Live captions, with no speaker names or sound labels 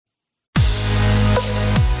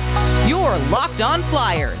Locked On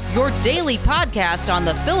Flyers, your daily podcast on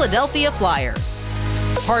the Philadelphia Flyers.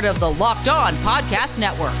 Part of the Locked On Podcast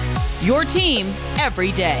Network, your team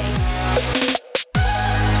every day.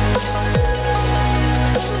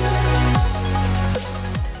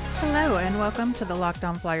 Hello and welcome to the Locked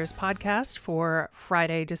On Flyers podcast for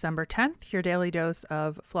Friday, December 10th, your daily dose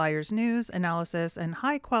of Flyers news, analysis, and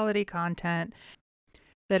high-quality content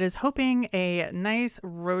that is hoping a nice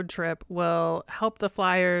road trip will help the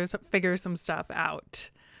Flyers figure some stuff out.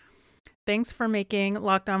 Thanks for making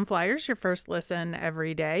Locked On Flyers your first listen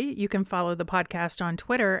every day. You can follow the podcast on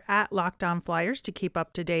Twitter at Locked On Flyers to keep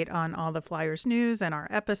up to date on all the Flyers news and our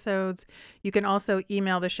episodes. You can also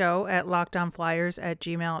email the show at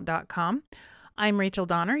lockedonflyers@gmail.com. I'm Rachel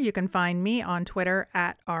Donner. You can find me on Twitter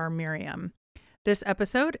at rmiriam. This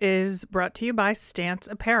episode is brought to you by Stance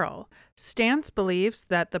Apparel. Stance believes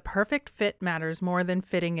that the perfect fit matters more than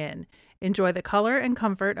fitting in. Enjoy the color and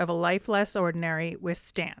comfort of a life less ordinary with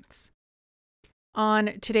Stance.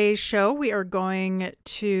 On today's show, we are going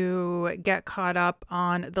to get caught up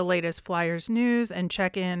on the latest Flyers news and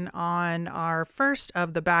check in on our first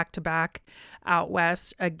of the back-to-back out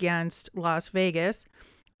west against Las Vegas.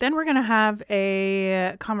 Then we're going to have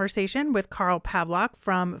a conversation with Carl Pavlock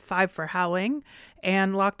from Five for Howling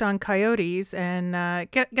and Locked On Coyotes and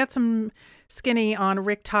get some skinny on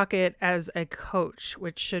Rick Tocchet as a coach,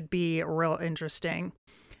 which should be real interesting.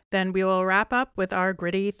 Then we will wrap up with our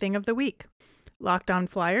gritty thing of the week. Locked On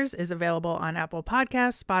Flyers is available on Apple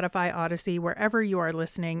Podcasts, Spotify, Odyssey, wherever you are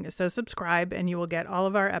listening. So subscribe and you will get all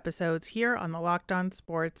of our episodes here on the Locked On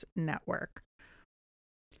Sports Network.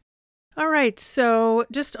 All right, so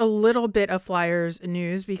just a little bit of Flyers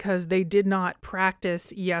news because they did not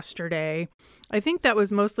practice yesterday. I think that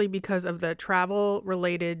was mostly because of the travel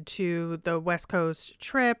related to the West Coast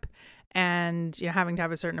trip and having to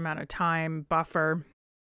have a certain amount of time buffer.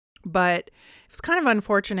 But it's kind of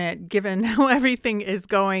unfortunate given how everything is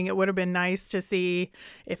going. It would have been nice to see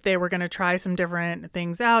if they were going to try some different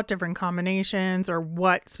things out, different combinations, or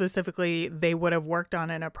what specifically they would have worked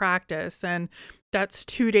on in a practice. And that's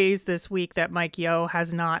 2 days this week that Mike Yeo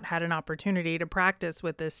has not had an opportunity to practice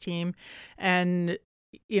with this team. And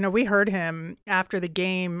we heard him after the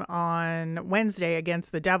game on Wednesday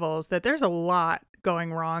against the Devils that there's a lot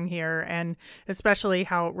going wrong here, and especially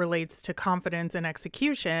how it relates to confidence and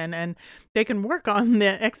execution. And they can work on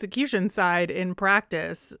the execution side in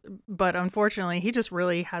practice, but unfortunately, he just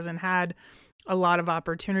really hasn't had a lot of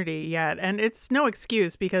opportunity yet. And it's no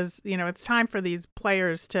excuse because, it's time for these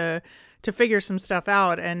players to figure some stuff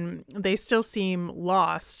out, and they still seem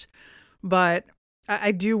lost. But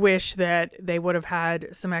I do wish that they would have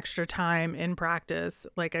had some extra time in practice,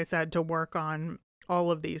 like I said, to work on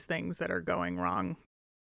all of these things that are going wrong.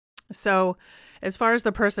 So as far as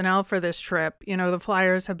the personnel for this trip, the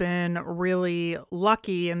Flyers have been really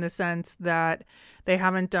lucky in the sense that they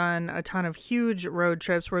haven't done a ton of huge road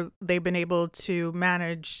trips where they've been able to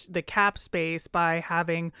manage the cap space by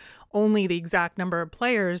having only the exact number of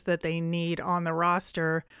players that they need on the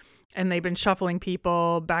roster. And they've been shuffling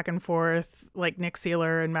people back and forth like Nick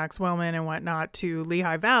Seeler and Max Wellman and whatnot to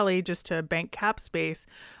Lehigh Valley just to bank cap space.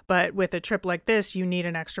 But with a trip like this, you need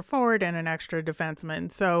an extra forward and an extra defenseman.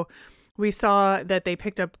 So we saw that they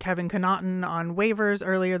picked up Kevin Connauton on waivers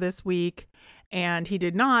earlier this week, and he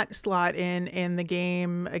did not slot in the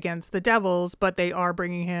game against the Devils, but they are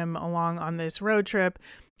bringing him along on this road trip.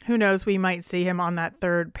 Who knows, we might see him on that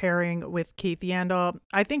third pairing with Keith Yandle.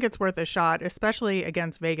 I think it's worth a shot, especially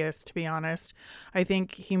against Vegas, to be honest. I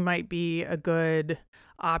think he might be a good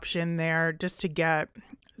option there just to get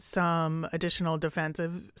some additional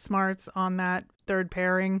defensive smarts on that third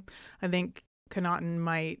pairing. I think Connauton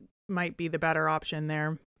might be the better option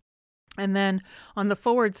there. And then on the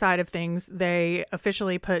forward side of things, they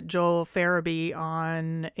officially put Joel Farabee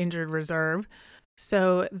on injured reserve.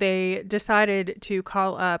 So they decided to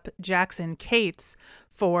call up Jackson Cates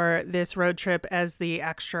for this road trip as the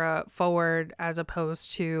extra forward as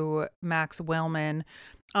opposed to Max Wellman.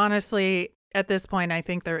 Honestly, at this point, I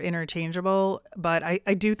think they're interchangeable, but I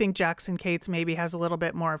do think Jackson Cates maybe has a little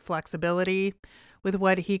bit more flexibility with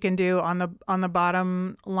what he can do on the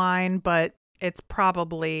bottom line, but it's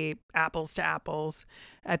probably apples to apples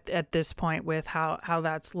at this point with how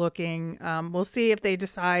that's looking. We'll see if they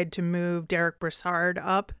decide to move Derek Brassard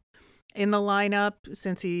up in the lineup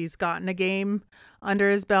since he's gotten a game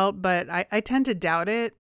under his belt, but I tend to doubt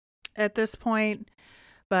it at this point.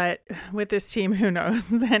 But with this team, who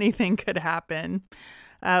knows? Anything could happen.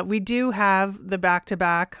 We do have the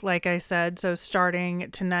back-to-back, like I said, so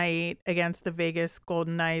starting tonight against the Vegas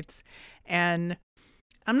Golden Knights. And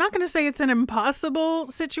I'm not going to say it's an impossible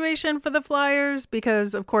situation for the Flyers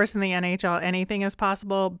because, of course, in the NHL, anything is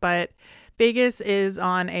possible. But Vegas is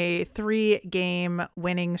on a 3-game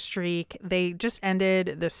winning streak. They just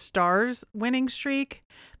ended the Stars winning streak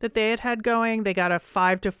that they had going. They got a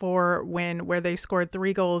 5-4 win where they scored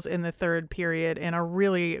 3 goals in the third period in a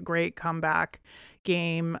really great comeback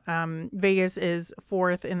game. Vegas is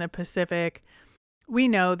 4th in the Pacific. We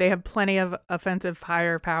know they have plenty of offensive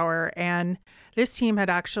firepower, and this team had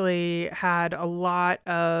actually had a lot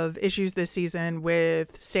of issues this season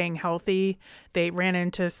with staying healthy. They ran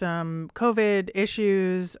into some COVID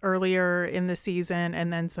issues earlier in the season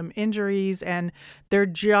and then some injuries, and they're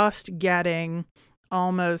just getting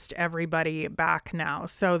almost everybody back now.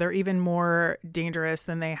 So they're even more dangerous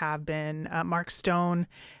than they have been. Mark Stone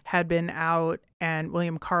had been out and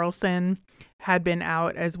William Karlsson had been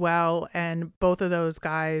out as well. And both of those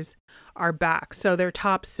guys are back. So their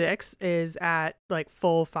top 6 is at like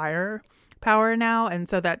full firepower now. And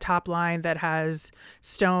so that top line that has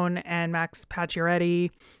Stone and Max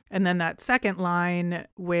Pacioretty, and then that second line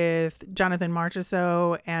with Jonathan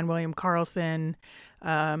Marchessault and William Karlsson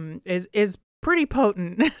is pretty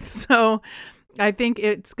potent. So I think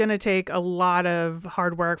it's going to take a lot of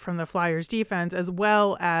hard work from the Flyers defense, as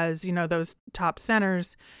well as, those top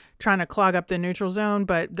centers trying to clog up the neutral zone.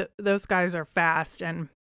 But those guys are fast, and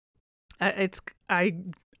I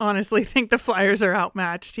honestly think the Flyers are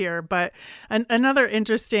outmatched here. But another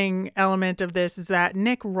interesting element of this is that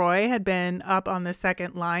Nick Roy had been up on the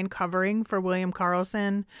second line covering for William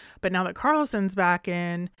Karlsson. But now that Karlsson's back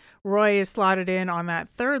in, Roy is slotted in on that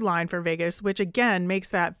third line for Vegas, which again makes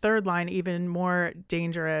that third line even more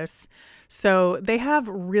dangerous. So they have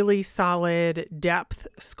really solid depth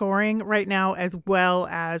scoring right now, as well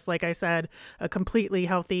as, like I said, a completely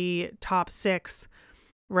healthy top 6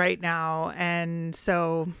 right now. And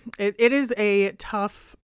so it is a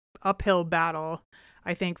tough uphill battle,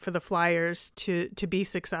 I think, for the Flyers to be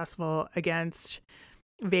successful against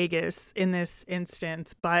Vegas in this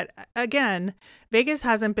instance. But again, Vegas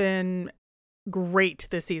hasn't been great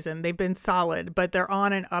this season. They've been solid, but they're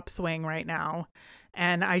on an upswing right now.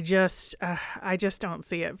 And I just don't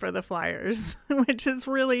see it for the Flyers, which is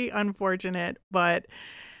really unfortunate. But,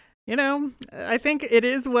 I think it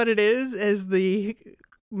is what it is the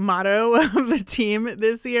motto of the team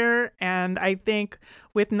this year. And I think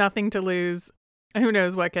with nothing to lose, who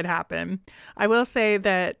knows what could happen. I will say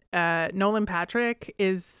that Nolan Patrick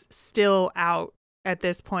is still out at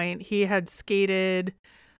this point. He had skated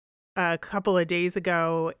a couple of days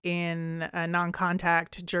ago in a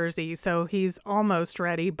non-contact jersey, so he's almost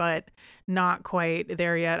ready, but not quite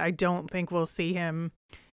there yet. I don't think we'll see him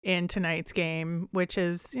in tonight's game, which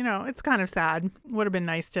is, it's kind of sad. Would have been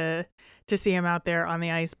nice to see him out there on the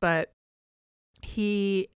ice, but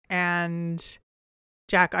he and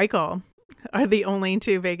Jack Eichel are the only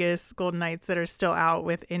 2 Vegas Golden Knights that are still out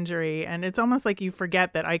with injury. And it's almost like you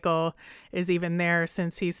forget that Eichel is even there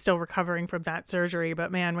since he's still recovering from that surgery.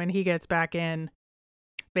 But man, when he gets back in,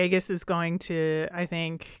 Vegas is going to, I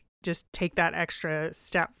think, just take that extra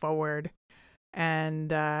step forward. And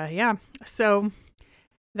so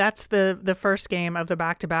that's the first game of the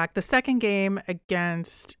back-to-back. The second game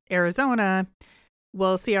against Arizona,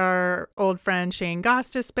 we'll see our old friend Shane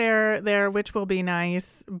Gostisbehere there, which will be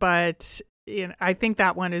nice. But I think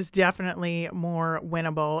that one is definitely more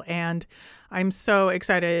winnable. And I'm so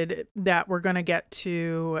excited that we're going to get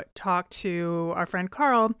to talk to our friend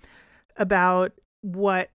Carl about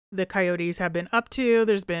what the Coyotes have been up to.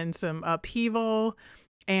 There's been some upheaval,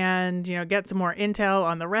 and, get some more intel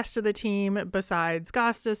on the rest of the team besides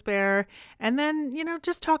Gostisbehere. And then,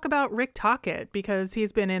 just talk about Rick Tocchet, because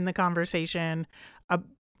he's been in the conversation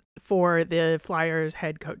for the Flyers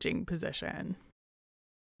head coaching position.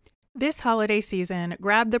 This holiday season,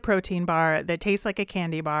 grab the protein bar that tastes like a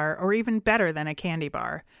candy bar, or even better than a candy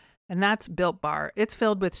bar. And that's Built Bar. It's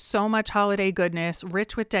filled with so much holiday goodness,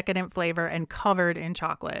 rich with decadent flavor, and covered in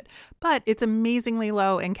chocolate. But it's amazingly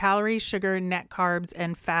low in calories, sugar, net carbs,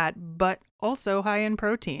 and fat, but also high in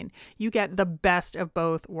protein. You get the best of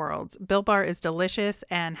both worlds. Built Bar is delicious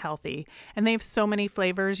and healthy, and they have so many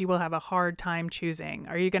flavors you will have a hard time choosing.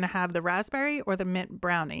 Are you going to have the raspberry or the mint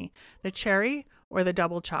brownie, the cherry or the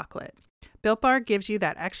double chocolate? Built Bar gives you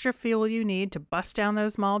that extra fuel you need to bust down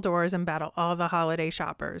those mall doors and battle all the holiday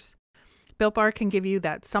shoppers. Built Bar can give you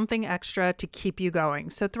that something extra to keep you going.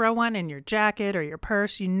 So throw one in your jacket or your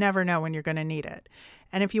purse. You never know when you're going to need it.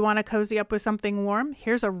 And if you want to cozy up with something warm,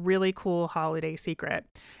 here's a really cool holiday secret.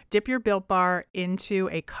 Dip your Built Bar into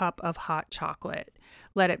a cup of hot chocolate.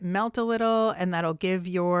 Let it melt a little, and that'll give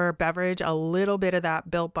your beverage a little bit of that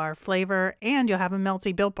Built Bar flavor, and you'll have a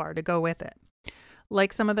melty Built Bar to go with it.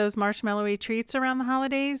 Like some of those marshmallowy treats around the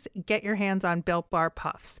holidays, get your hands on Built Bar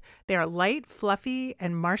Puffs. They are light, fluffy,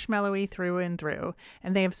 and marshmallowy through and through.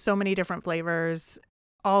 And they have so many different flavors,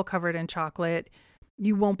 all covered in chocolate.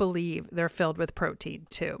 You won't believe they're filled with protein,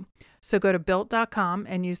 too. So go to Built.com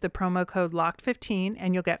and use the promo code LOCKED15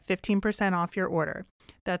 and you'll get 15% off your order.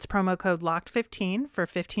 That's promo code LOCKED15 for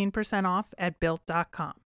 15% off at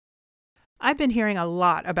Built.com. I've been hearing a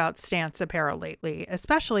lot about Stance apparel lately,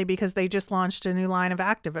 especially because they just launched a new line of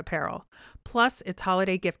active apparel. Plus, it's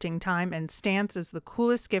holiday gifting time, and Stance is the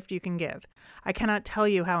coolest gift you can give. I cannot tell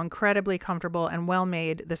you how incredibly comfortable and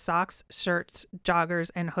well-made the socks, shirts, joggers,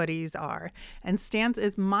 and hoodies are. And Stance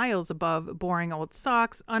is miles above boring old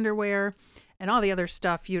socks, underwear, and all the other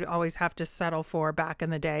stuff you'd always have to settle for back in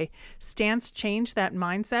the day. Stance changed that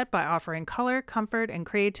mindset by offering color, comfort, and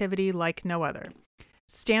creativity like no other.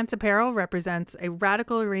 Stance apparel represents a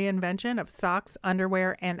radical reinvention of socks,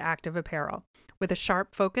 underwear, and active apparel. With a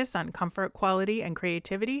sharp focus on comfort, quality, and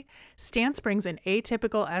creativity, Stance brings an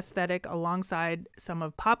atypical aesthetic alongside some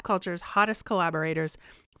of pop culture's hottest collaborators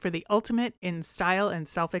for the ultimate in style and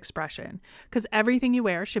self-expression. Because everything you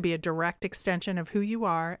wear should be a direct extension of who you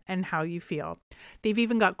are and how you feel. They've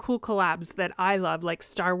even got cool collabs that I love, like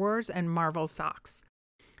Star Wars and Marvel socks.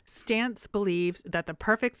 Stance believes that the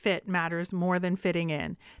perfect fit matters more than fitting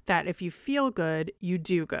in, that if you feel good, you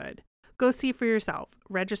do good. Go see for yourself.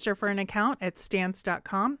 Register for an account at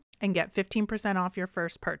stance.com and get 15% off your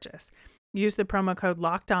first purchase. Use the promo code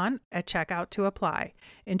LOCKEDON at checkout to apply.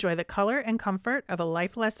 Enjoy the color and comfort of a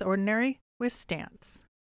life less ordinary with Stance.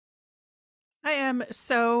 I am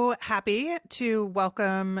so happy to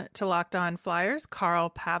welcome to Locked On Flyers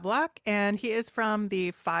Carl Pavlock, and he is from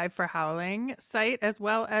the Five for Howling site as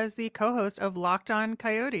well as the co-host of Locked On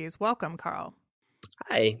Coyotes. Welcome, Carl.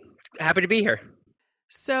 Hi, happy to be here.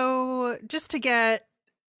 So just to get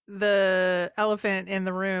the elephant in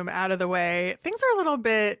the room out of the way, things are a little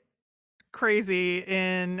bit crazy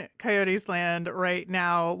in Coyotes land right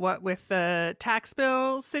now. What with the tax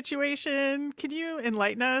bill situation? Can you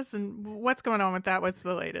enlighten us and what's going on with that? What's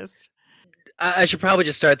the latest? I should probably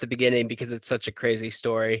just start at the beginning because it's such a crazy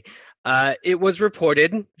story. It was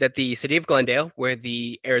reported that the city of Glendale, where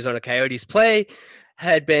the Arizona Coyotes play,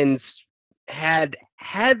 had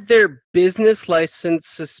their business license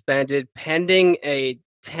suspended pending a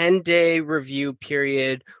 10-day review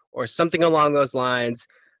period or something along those lines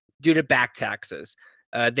due to back taxes.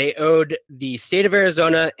 They owed the state of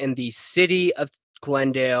Arizona and the city of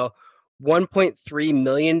Glendale $1.3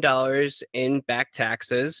 million in back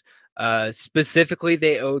taxes. Specifically,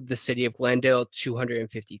 they owed the city of Glendale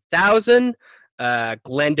 $250,000.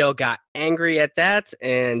 Glendale got angry at that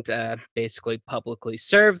and basically publicly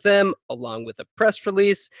served them along with a press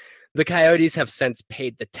release. The Coyotes have since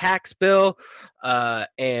paid the tax bill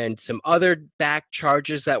and some other back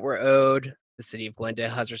charges that were owed. The city of Glendale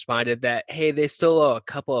has responded that, hey, they still owe a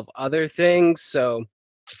couple of other things. So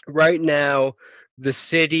right now, the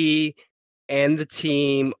city and the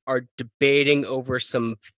team are debating over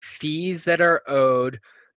some fees that are owed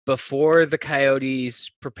before the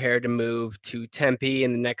Coyotes prepare to move to Tempe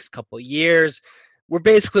in the next couple of years. We're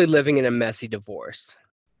basically living in a messy divorce.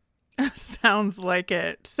 Sounds like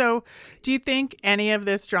it. So do you think any of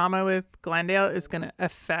this drama with Glendale is going to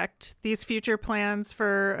affect these future plans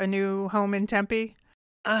for a new home in Tempe?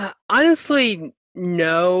 Honestly,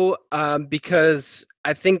 no, because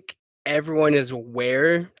I think everyone is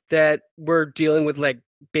aware that we're dealing with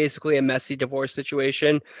basically a messy divorce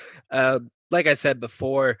situation. Like I said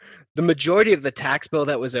before, the majority of the tax bill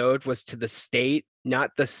that was owed was to the state, not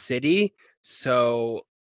the city. So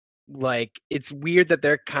it's weird that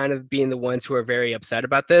they're kind of being the ones who are very upset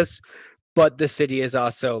about this, but the city is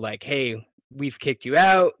also like, hey, we've kicked you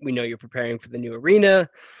out. We know you're preparing for the new arena.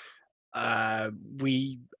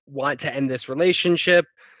 We want to end this relationship.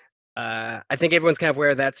 I think everyone's kind of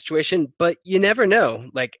aware of that situation, but you never know.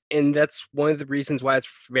 And that's one of the reasons why it's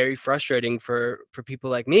very frustrating for people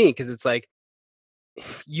like me, because it's like,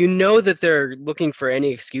 you know that they're looking for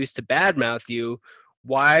any excuse to badmouth you.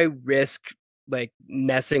 Why risk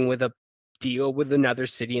messing with a deal with another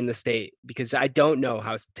city in the state? Because I don't know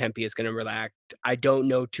how Tempe is going to react. I don't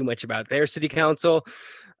know too much about their city council.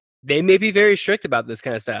 They may be very strict about this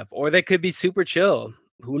kind of stuff, or they could be super chill.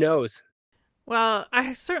 Who knows? Well,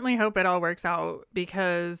 I certainly hope it all works out,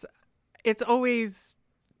 because it's always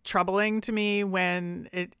troubling to me when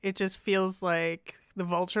it just feels like the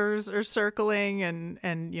vultures are circling and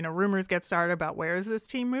rumors get started about where is this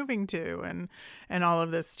team moving to and all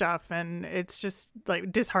of this stuff. And it's just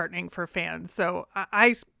disheartening for fans. So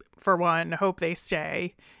I, for one, hope they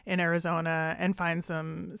stay in Arizona and find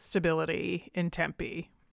some stability in Tempe.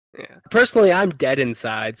 Yeah. Personally, I'm dead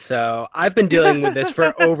inside, so I've been dealing with this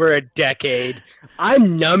for over a decade.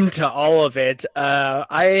 I'm numb to all of it.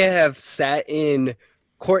 I have sat in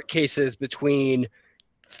court cases between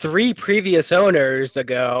 3 previous owners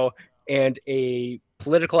ago and a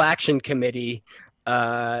political action committee.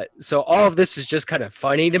 So all of this is just kind of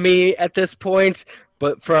funny to me at this point.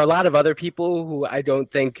 But for a lot of other people who I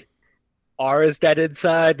don't think are as dead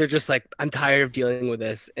inside, they're just like, I'm tired of dealing with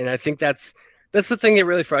this. And I think that's the thing that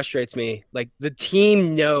really frustrates me. Like the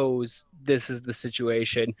team knows this is the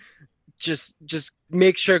situation. Just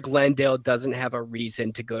make sure Glendale doesn't have a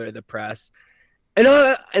reason to go to the press. And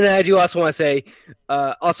I do also want to say,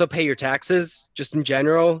 also pay your taxes, just in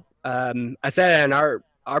general. I said it on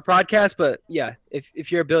our podcast, but yeah,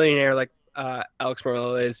 if you're a billionaire like Alex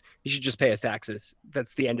Meruelo is, you should just pay his taxes.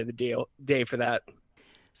 That's the end of the day for that.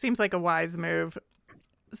 Seems like a wise move.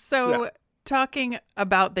 So, talking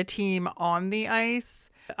about the team on the ice,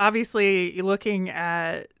 obviously looking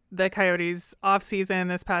at the Coyotes offseason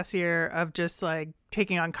this past year of just like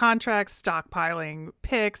taking on contracts, stockpiling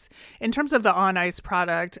picks. In terms of the on-ice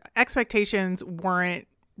product, expectations weren't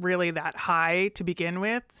really that high to begin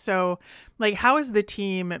with. So, like, how is the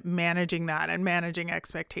team managing that and managing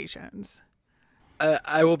expectations?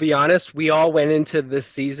 I will be honest, we all went into this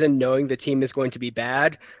season knowing the team is going to be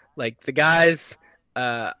bad. Like, the guys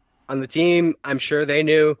on the team, I'm sure they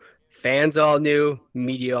knew. Fans all knew.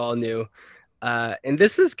 Media all knew. And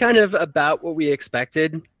this is kind of about what we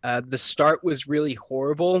expected. The start was really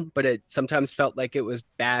horrible, but it sometimes felt like it was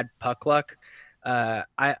bad puck luck.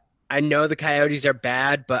 I know the Coyotes are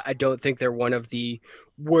bad, but I don't think they're one of the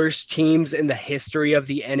worst teams in the history of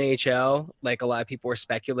the NHL. Like a lot of people were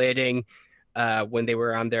speculating when they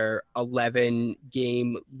were on their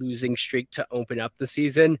 11-game losing streak to open up the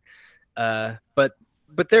season.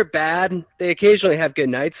 But they're bad. They occasionally have good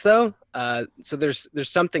nights, though. So there's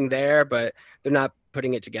something there, but they're not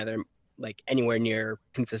putting it together like anywhere near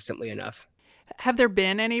consistently enough. Have there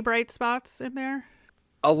been any bright spots in there?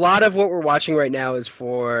 A lot of what we're watching right now is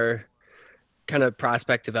for kind of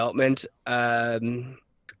prospect development.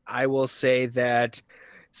 I will say that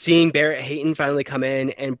seeing Barrett Hayton finally come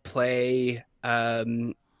in and play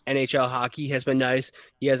NHL hockey has been nice.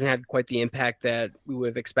 He hasn't had quite the impact that we would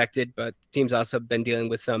have expected, but the team's also been dealing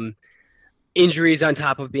with some injuries on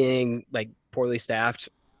top of being like poorly staffed.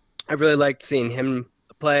 I really liked seeing him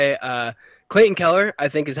play. Clayton Keller, I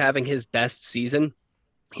think, is having his best season.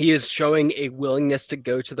 He is showing a willingness to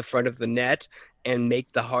go to the front of the net and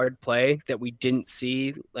make the hard play that we didn't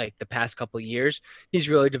see like the past couple of years. He's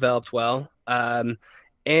really developed well. And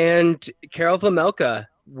Karel Vejmelka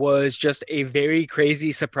was just a very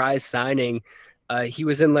crazy surprise signing. He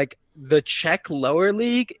was in like the Czech lower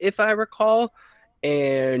league, if I recall,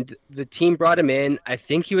 and the team brought him in. I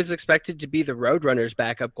think he was expected to be the Roadrunners'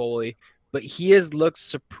 backup goalie, but he has looked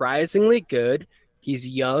surprisingly good. He's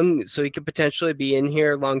young, so he could potentially be in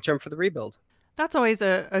here long-term for the rebuild. That's always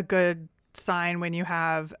a good sign when you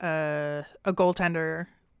have a goaltender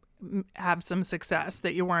have some success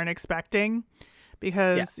that you weren't expecting,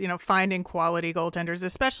 because, you know, finding quality goaltenders,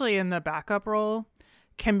 especially in the backup role,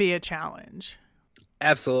 can be a challenge.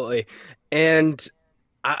 Absolutely. And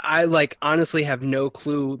I like honestly have no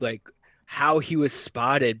clue like how he was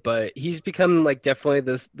spotted, but he's become like definitely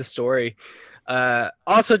the story.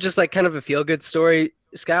 Also just like kind of a feel good story.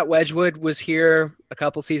 Scott Wedgwood was here a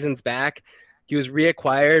couple seasons back. He was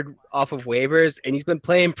reacquired off of waivers and he's been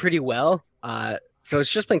playing pretty well. So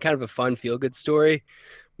it's just been kind of a fun feel good story.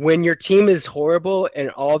 When your team is horrible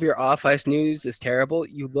and all of your off ice news is terrible,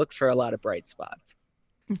 you look for a lot of bright spots.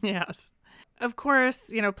 Yes. Of course,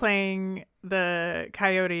 you know, playing the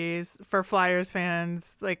Coyotes for Flyers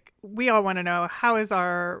fans, like, we all want to know, how is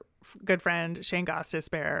our good friend Shane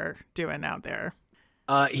Gostisbehere doing out there?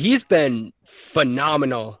 He's been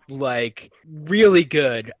phenomenal, like really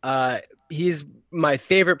good. He's my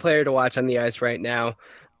favorite player to watch on the ice right now.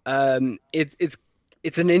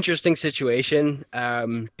 It's an interesting situation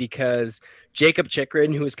because Jacob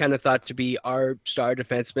Chychrun, who was kind of thought to be our star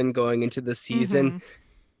defenseman going into the season,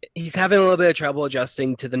 he's having a little bit of trouble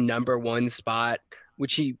adjusting to the number one spot,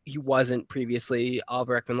 which he wasn't previously.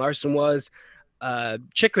 Oliver Ekman-Larsson was.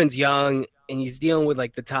 Chychrun's young and he's dealing with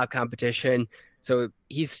like the top competition, so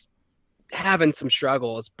he's having some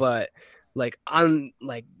struggles. But like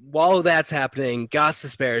while that's happening,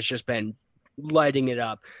 Gostisbehere has just been lighting it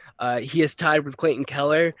up. He is tied with Clayton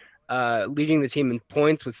Keller, leading the team in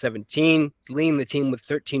points with 17. He's leading the team with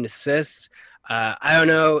 13 assists. I don't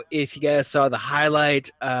know if you guys saw the highlight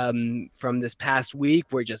from this past week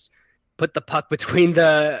where he just put the puck between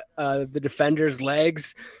the defender's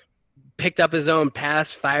legs, picked up his own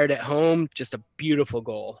pass, fired at home. Just a beautiful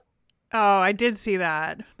goal. Oh, I did see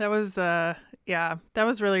that. That was yeah, that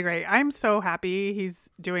was really great. I'm so happy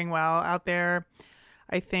he's doing well out there.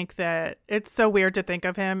 I think that it's so weird to think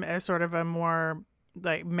of him as sort of a more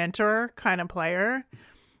like mentor kind of player. Yeah.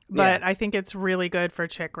 But I think it's really good for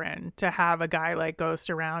Chikrin to have a guy like Ghost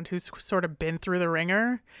around who's sort of been through the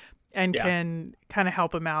ringer and Yeah. can kind of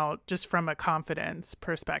help him out just from a confidence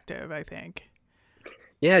perspective, I think.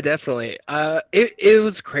 Yeah, definitely. It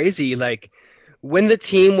was crazy. Like when the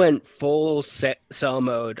team went full sell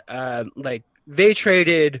mode, like they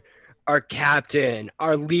traded our captain,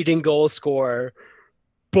 our leading goal scorer,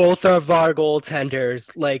 both of our goaltenders,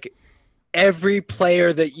 like every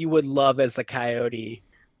player that you would love as the Coyote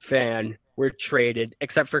fan were traded,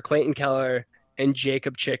 except for Clayton Keller and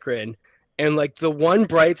Jacob Chikrin. And like the one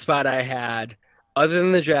bright spot I had, other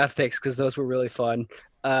than the draft picks, because those were really fun,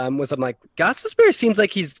 was I'm like, Gostisbehere seems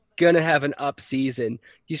like he's gonna have an up season.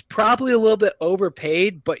 He's probably a little bit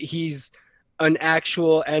overpaid, but he's an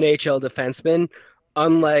actual NHL defenseman.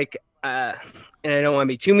 Unlike, and I don't want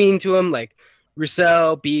to be too mean to him, like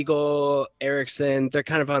Roussel, Beagle, Erickson, they're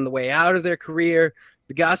kind of on the way out of their career.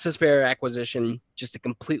 The Gostisbehere acquisition, just a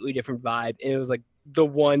completely different vibe. And it was like the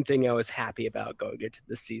one thing I was happy about going into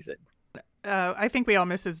this season. I think we all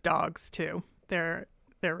miss his dogs too. They're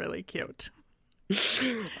really cute.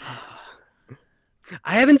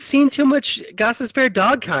 I haven't seen too much Gostisbehere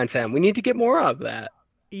dog content. We need to get more of that.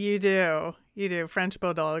 You do. French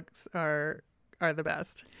bulldogs are the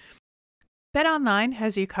best. BetOnline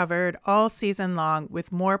has you covered all season long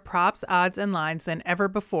with more props, odds, and lines than ever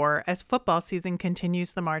before as football season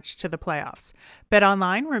continues the march to the playoffs.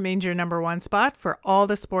 BetOnline remains your number one spot for all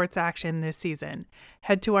the sports action this season.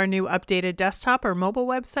 Head to our new updated desktop or mobile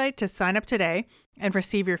website to sign up today and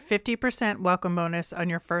receive your 50% welcome bonus on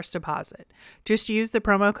your first deposit. Just use the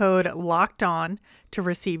promo code LOCKEDON to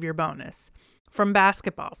receive your bonus. From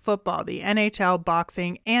basketball, football, the NHL,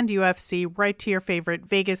 boxing, and UFC, right to your favorite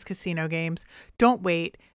Vegas casino games, don't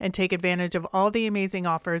wait and take advantage of all the amazing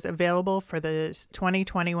offers available for the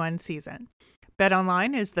 2021 season.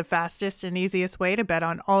 BetOnline is the fastest and easiest way to bet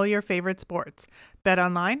on all your favorite sports.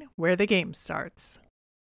 BetOnline, where the game starts.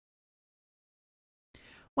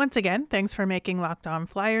 Once again, thanks for making Locked On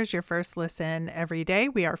Flyers your first listen every day.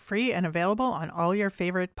 We are free and available on all your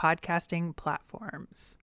favorite podcasting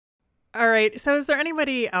platforms. All right. So is there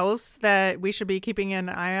anybody else that we should be keeping an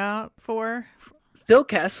eye out for? Phil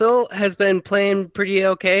Kessel has been playing pretty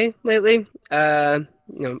okay lately.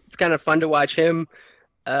 It's kind of fun to watch him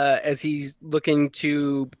as he's looking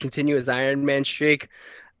to continue his Ironman streak.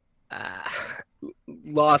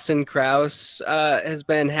 Lawson Krause has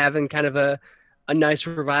been having kind of a nice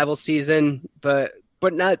revival season, but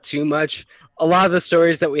not too much. A lot of the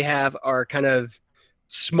stories that we have are kind of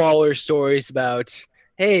smaller stories about,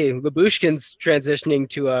 hey, Lyubushkin's transitioning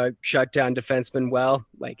to a shutdown defenseman. Well,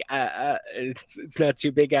 like it's not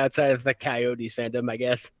too big outside of the Coyotes fandom, I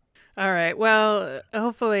guess. All right. Well,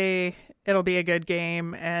 hopefully it'll be a good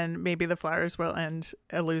game, and maybe the Flyers will end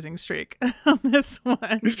a losing streak on this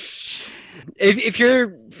one. If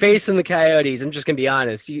you're facing the Coyotes, I'm just gonna be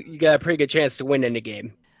honest, you got a pretty good chance to win in the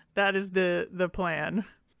game. That is the plan.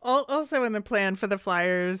 Also in the plan for the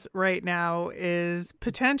Flyers right now is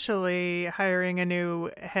potentially hiring a new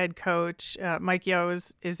head coach. Mike Yeo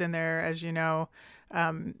is in there, as you know,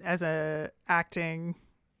 as a acting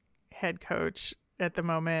head coach at the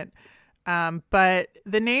moment. But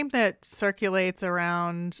the name that circulates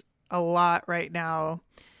around a lot right now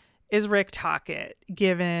is Rick Tocchet,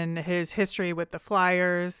 given his history with the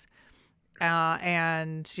Flyers.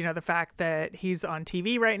 And, the fact that he's on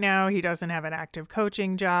TV right now, he doesn't have an active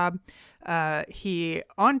coaching job. He,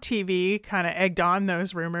 on TV, kind of egged on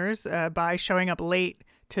those rumors by showing up late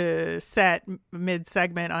to set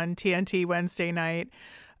mid-segment on TNT Wednesday night.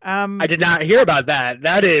 I did not hear about that.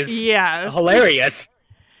 That is hilarious.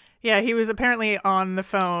 Yeah, he was apparently on the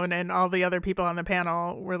phone, and all the other people on the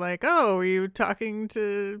panel were like, oh, were you talking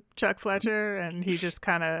to Chuck Fletcher? And he just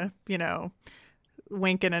kind of,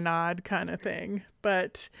 wink and a nod kind of thing.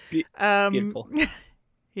 But beautiful.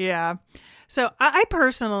 Yeah. So I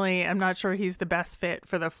personally am not sure he's the best fit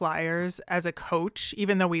for the Flyers as a coach,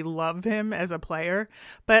 even though we love him as a player.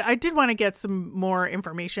 But I did want to get some more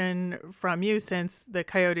information from you, since the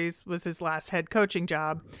Coyotes was his last head coaching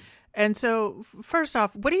job. And so first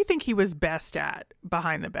off, what do you think he was best at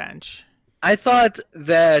behind the bench? I thought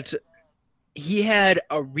that he had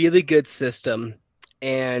a really good system,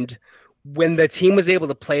 and when the team was able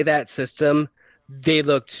to play that system, they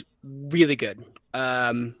looked really good.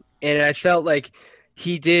 And I felt like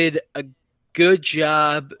he did a good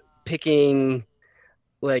job picking,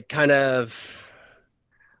 like, kind of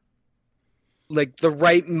like the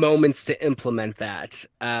right moments to implement that.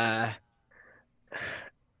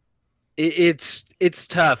 It's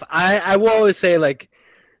tough. I will always say, like,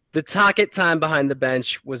 the Tocchet time behind the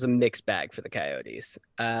bench was a mixed bag for the Coyotes,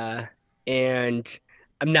 and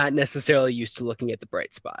I'm not necessarily used to looking at the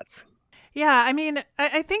bright spots. Yeah, I mean,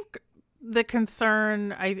 I think the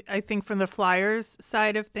concern, I think from the Flyers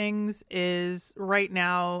side of things is right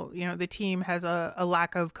now, the team has a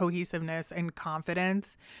lack of cohesiveness and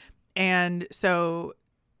confidence. And so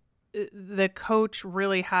the coach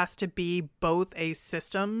really has to be both a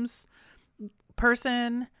systems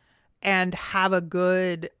person and have a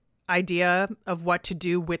good idea of what to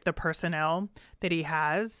do with the personnel that he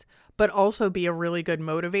has, but also be a really good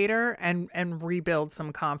motivator and rebuild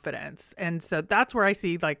some confidence. And so that's where I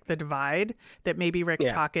see like the divide, that maybe Rick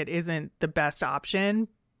Tocchet isn't the best option,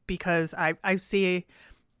 because I see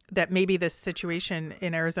that maybe this situation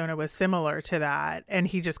in Arizona was similar to that and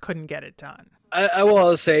he just couldn't get it done. I will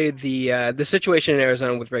also say the situation in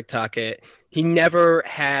Arizona with Rick Tocchet, he never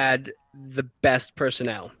had the best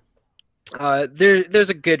personnel. There's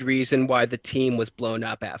a good reason why the team was blown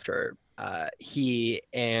up after he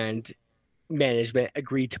and management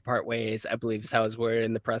agreed to part ways, I believe is how it was worded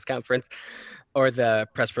in the press conference or the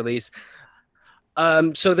press release.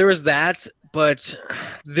 So there was that, but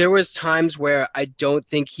there was times where I don't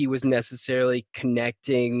think he was necessarily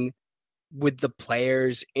connecting with the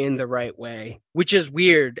players in the right way, which is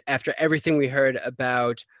weird after everything we heard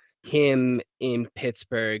about him in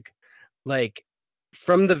Pittsburgh. Like,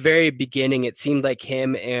 from the very beginning, it seemed like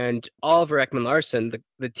him and Oliver Ekman-Larsson,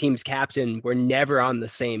 the team's captain, were never on the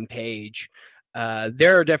same page.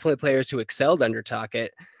 There are definitely players who excelled under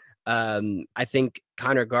Tocchet. I think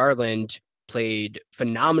Connor Garland played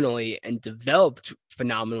phenomenally and developed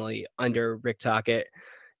phenomenally under Rick Tocchet.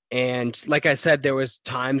 And like I said, there was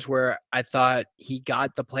times where I thought he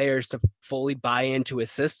got the players to fully buy into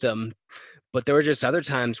his system, but there were just other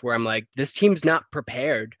times where I'm like, this team's not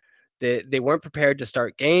prepared. They weren't prepared to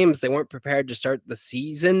start games. They weren't prepared to start the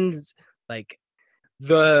seasons. Like,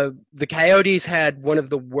 the Coyotes had one of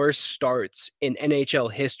the worst starts in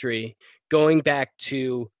NHL history, going back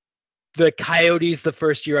to the Coyotes the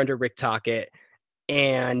first year under Rick Tocchet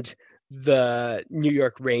and the New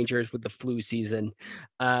York Rangers with the flu season.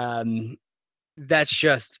 That's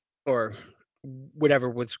just, or whatever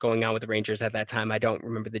was going on with the Rangers at that time. I don't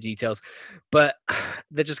remember the details, but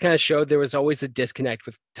that just kind of showed there was always a disconnect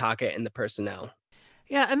with Tocchet and the personnel.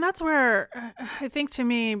 Yeah, and that's where I think, to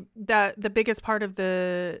me, that the biggest part of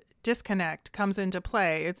the disconnect comes into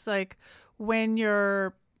play. It's like when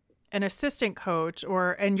you're an assistant coach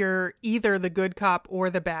and you're either the good cop or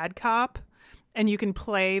the bad cop, and you can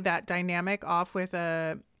play that dynamic off with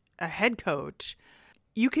a head coach,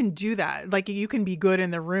 you can do that. Like, you can be good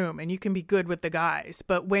in the room and you can be good with the guys.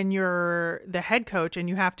 But when you're the head coach and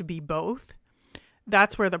you have to be both,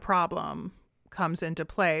 that's where the problem comes into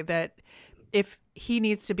play. That if he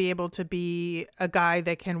needs to be able to be a guy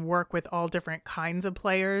that can work with all different kinds of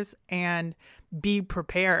players and be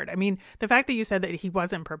prepared. I mean, the fact that you said that he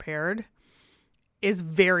wasn't prepared is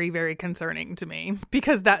very, very concerning to me,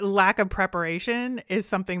 because that lack of preparation is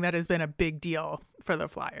something that has been a big deal for the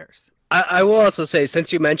Flyers. I will also say,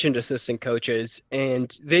 since you mentioned assistant coaches,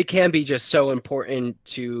 and they can be just so important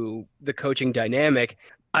to the coaching dynamic,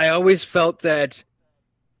 I always felt that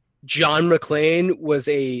John McClain was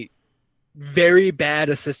a very bad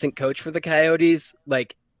assistant coach for the Coyotes.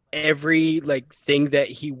 Like, every thing that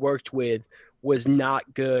he worked with was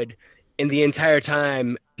not good. And the entire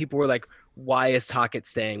time, people were like, why is Tocchet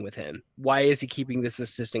staying with him? Why is he keeping this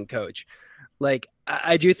assistant coach? Like,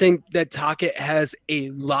 I do think that Tocchet has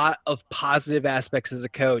a lot of positive aspects as a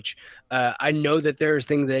coach. I know that there's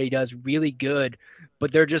things that he does really good,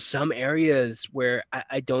 but there are just some areas where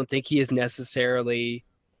I don't think he is necessarily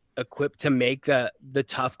equipped to make the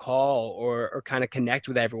tough call or kind of connect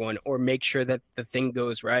with everyone or make sure that the thing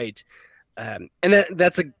goes right. And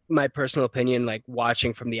that's my personal opinion, like,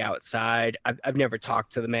 watching from the outside. I've never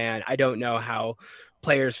talked to the man. I don't know how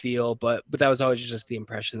players feel, but that was always just the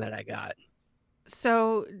impression that I got.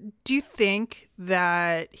 So do you think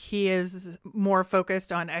that he is more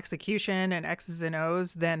focused on execution and X's and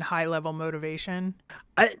O's than high level motivation?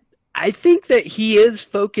 I think that he is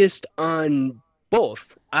focused on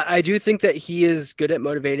both. I do think that he is good at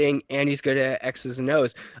motivating and he's good at X's and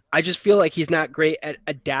O's. I just feel like he's not great at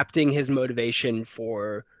adapting his motivation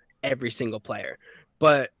for every single player.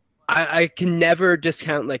 But I can never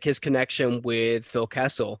discount his connection with Phil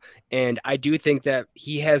Kessel. And I do think that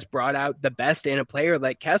he has brought out the best in a player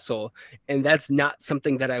like Kessel. And that's not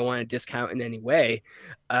something that I want to discount in any way.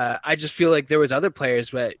 I just feel like there was other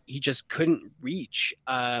players that he just couldn't reach.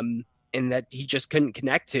 and that he just couldn't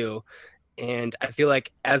connect to. And I feel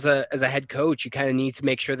like as a head coach, you kind of need to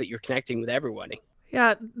make sure that you're connecting with everybody.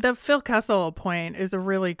 Yeah, the Phil Kessel point is a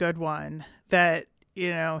really good one, that,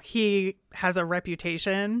 he has a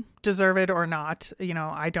reputation, deserve it or not.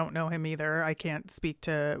 I don't know him either. I can't speak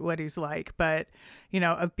to what he's like, but,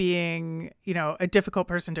 of being, a difficult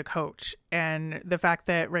person to coach. And the fact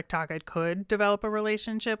that Rick Tocchet could develop a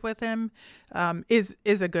relationship with him is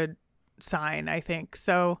a good sign, I think.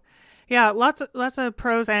 So, yeah, lots of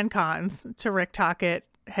pros and cons to Rick Tocchet,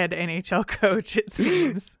 head NHL coach, it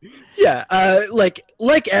seems. Yeah, like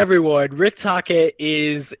everyone, Rick Tocchet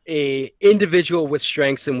is a individual with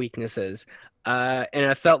strengths and weaknesses. And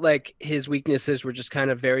I felt like his weaknesses were just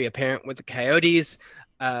kind of very apparent with the Coyotes.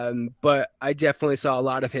 But I definitely saw a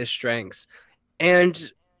lot of his strengths.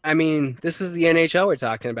 And I mean, this is the NHL we're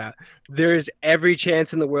talking about. There's every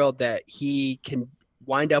chance in the world that he can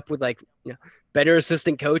wind up with better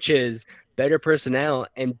assistant coaches, better personnel,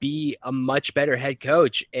 and be a much better head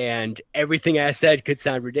coach. And everything I said could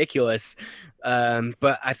sound ridiculous.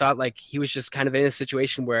 But I thought he was just kind of in a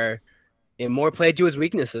situation where it more played to his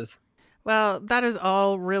weaknesses. Well, that is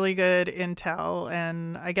all really good intel,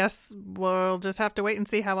 and I guess we'll just have to wait and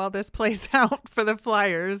see how all this plays out for the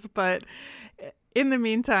Flyers. But in the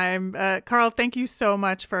meantime, Carl, thank you so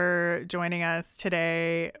much for joining us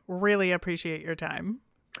today. Really appreciate your time.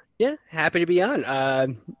 Yeah, happy to be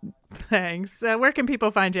on. Thanks. Where can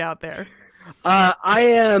people find you out there? I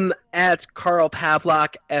am at Carl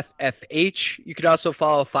Pavlock FFH. You could also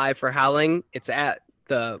follow 5 for Howling. It's at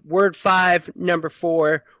the word 5, number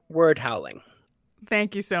 4, word howling.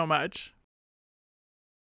 Thank you so much.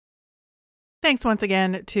 Thanks once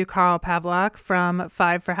again to Carl Pavlock from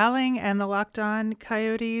 5 for Howling and the Locked On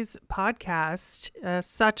Coyotes podcast.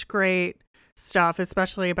 Such great stuff,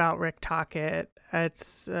 especially about Rick Tocchet.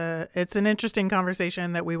 It's an interesting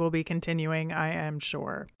conversation that we will be continuing, I am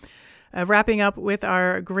sure. Wrapping up with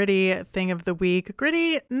our gritty thing of the week.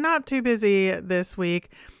 Gritty, not too busy this week.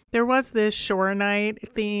 There was this Shore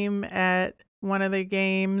Night theme at one of the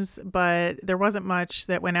games, but there wasn't much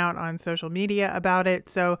that went out on social media about it.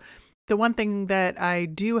 So the one thing that I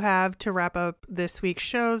do have to wrap up this week's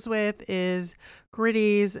shows with is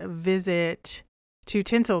Gritty's visit to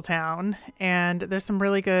Tinseltown. And there's some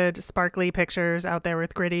really good sparkly pictures out there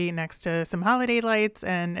with Gritty next to some holiday lights,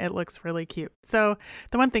 and it looks really cute. So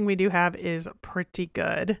the one thing we do have is pretty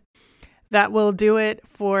good. That will do it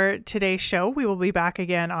for today's show. We will be back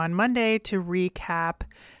again on Monday to recap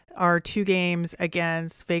our 2 games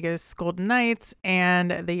against Vegas Golden Knights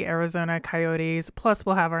and the Arizona Coyotes. Plus,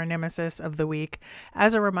 we'll have our nemesis of the week.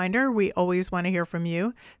 As a reminder, we always want to hear from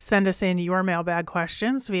you. Send us in your mailbag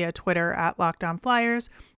questions via Twitter at LockedOnFlyers,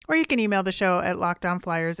 or you can email the show at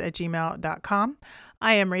lockedonflyers@gmail.com.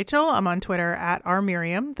 I am Rachel. I'm on Twitter at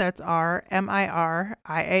rmiriam. That's RMIRIAM.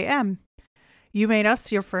 You made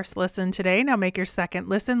us your first listen today. Now make your second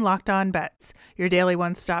listen Locked On Bets, your daily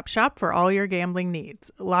one-stop shop for all your gambling needs.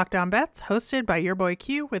 Locked On Bets, hosted by your boy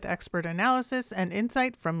Q, with expert analysis and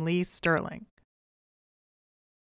insight from Lee Sterling.